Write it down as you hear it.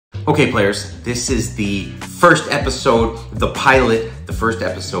Okay, players, this is the first episode, the pilot, the first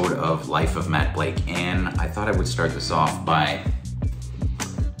episode of Life of Matt Blake, and I thought I would start this off by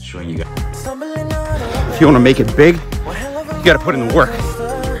showing you guys. If you want to make it big, you got to put in the work.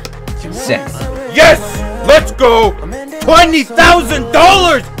 Six. Yes! Let's go!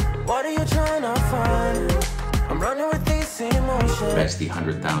 $20,000! That's the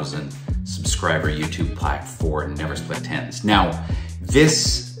 100,000 subscriber YouTube plaque for Never Split Tens. Now,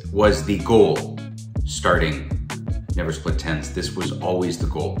 this was the goal starting Never Split Tens. This was always the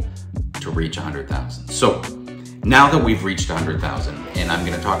goal, to reach 100,000. So now that we've reached 100,000, and I'm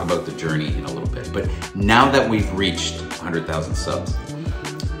going to talk about the journey in a little bit, but now that we've reached 100,000 subs,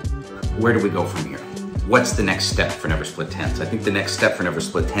 where do we go from here? What's the next step for Never Split Tens? I think the next step for Never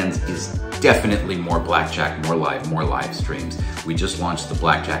Split Tens is definitely more Blackjack, more live streams. We just launched the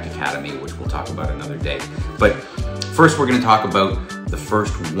Blackjack Academy, which we'll talk about another day. But first, we're going to talk about the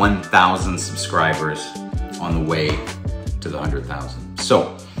first 1,000 subscribers on the way to the 100,000.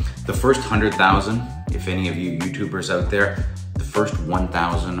 So the first 100,000, if any of you YouTubers out there, the first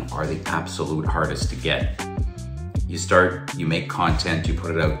 1,000 are the absolute hardest to get. You start, you make content, you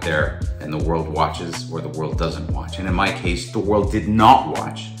put it out there, and the world watches or the world doesn't watch. And in my case, the world did not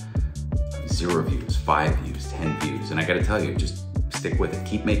watch. 0 views, 5 views, 10 views. And I gotta tell you, just stick with it.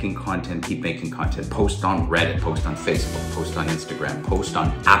 Keep making content, keep making content. Post on Reddit, post on Facebook, post on Instagram, post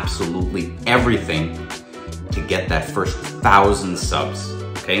on absolutely everything to get that first 1,000 subs.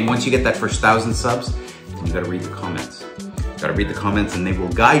 Okay, and once you get that first 1,000 subs, then you gotta read the comments. You gotta read the comments and they will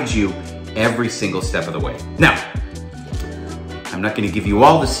guide you every single step of the way. Now, I'm not gonna give you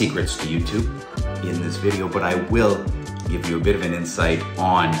all the secrets to YouTube in this video, but I will give you a bit of an insight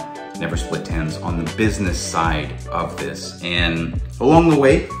on Never Split Tens, on the business side of this. And along the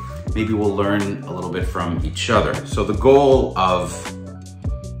way, maybe we'll learn a little bit from each other. So the goal of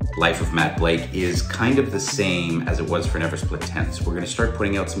Life of Matt Blake is kind of the same as it was for Never Split Tens. We're gonna start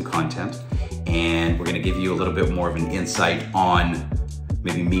putting out some content and we're gonna give you a little bit more of an insight on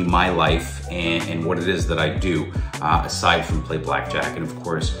maybe me, my life, and what it is that I do, aside from play blackjack. And of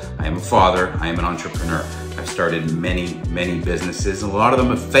course, I am a father, I am an entrepreneur. I've started many businesses, and a lot of them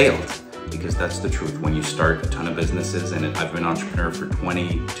have failed, because that's the truth. When you start a ton of businesses, and I've been an entrepreneur for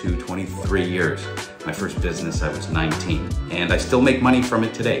 22, 23 years. My first business, I was 19, and I still make money from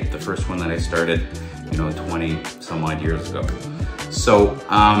it today. The first one that I started, 20 some odd years ago. So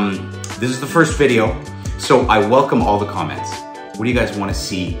this is the first video, so I welcome all the comments. What do you guys want to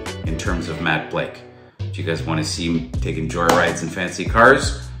see in terms of Matt Blake? Do you guys want to see him taking joyrides in fancy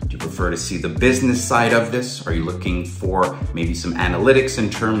cars? Do you prefer to see the business side of this? Are you looking for maybe some analytics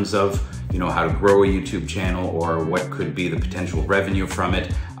in terms of, how to grow a YouTube channel, or what could be the potential revenue from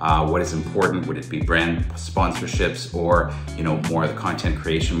it? What is important? Would it be brand sponsorships, or, more of the content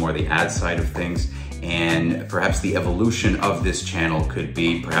creation, more of the ad side of things? And perhaps the evolution of this channel could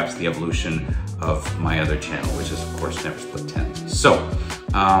be perhaps the evolution of my other channel, which is of course Never Split Tens. So,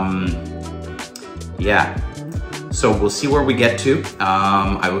 yeah. So we'll see where we get to.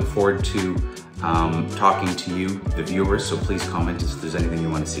 I look forward to talking to you, the viewers, so please comment if there's anything you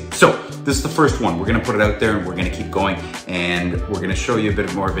want to see. So this is the first one. We're gonna put it out there and we're gonna keep going, and we're gonna show you a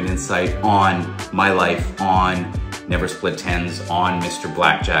bit more of an insight on my life, on Never Split Tens, on Mr.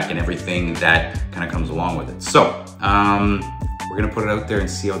 Blackjack, and everything that kind of comes along with it. So we're gonna put it out there and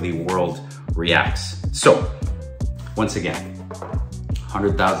see how the world reacts. So once again,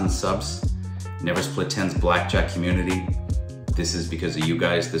 100,000 subs, Never Split Tens Blackjack community. This is because of you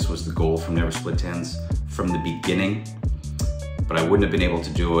guys. This was the goal from Never Split Tens from the beginning, but I wouldn't have been able to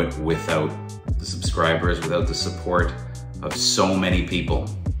do it without the subscribers, without the support of so many people.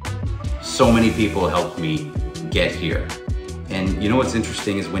 So many people helped me get here. And what's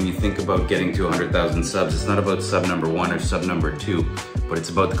interesting is when you think about getting to 100,000 subs, it's not about sub number 1 or sub number 2, but it's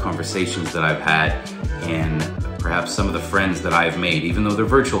about the conversations that I've had and perhaps some of the friends that I've made, even though they're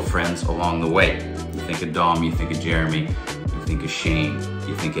virtual friends along the way. You think of Dom, you think of Jeremy, you think of Shane,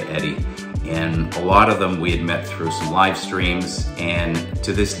 you think of Eddie. And a lot of them we had met through some live streams, and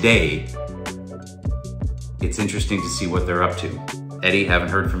to this day, it's interesting to see what they're up to. Eddie, haven't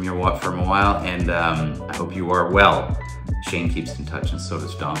heard from you from a while, and I hope you are well. Shane keeps in touch, and so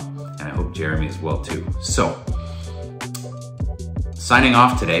does Dom, and I hope Jeremy is well too. So, signing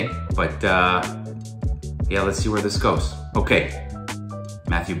off today, but yeah, let's see where this goes. Okay,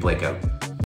 Matthew Blake out.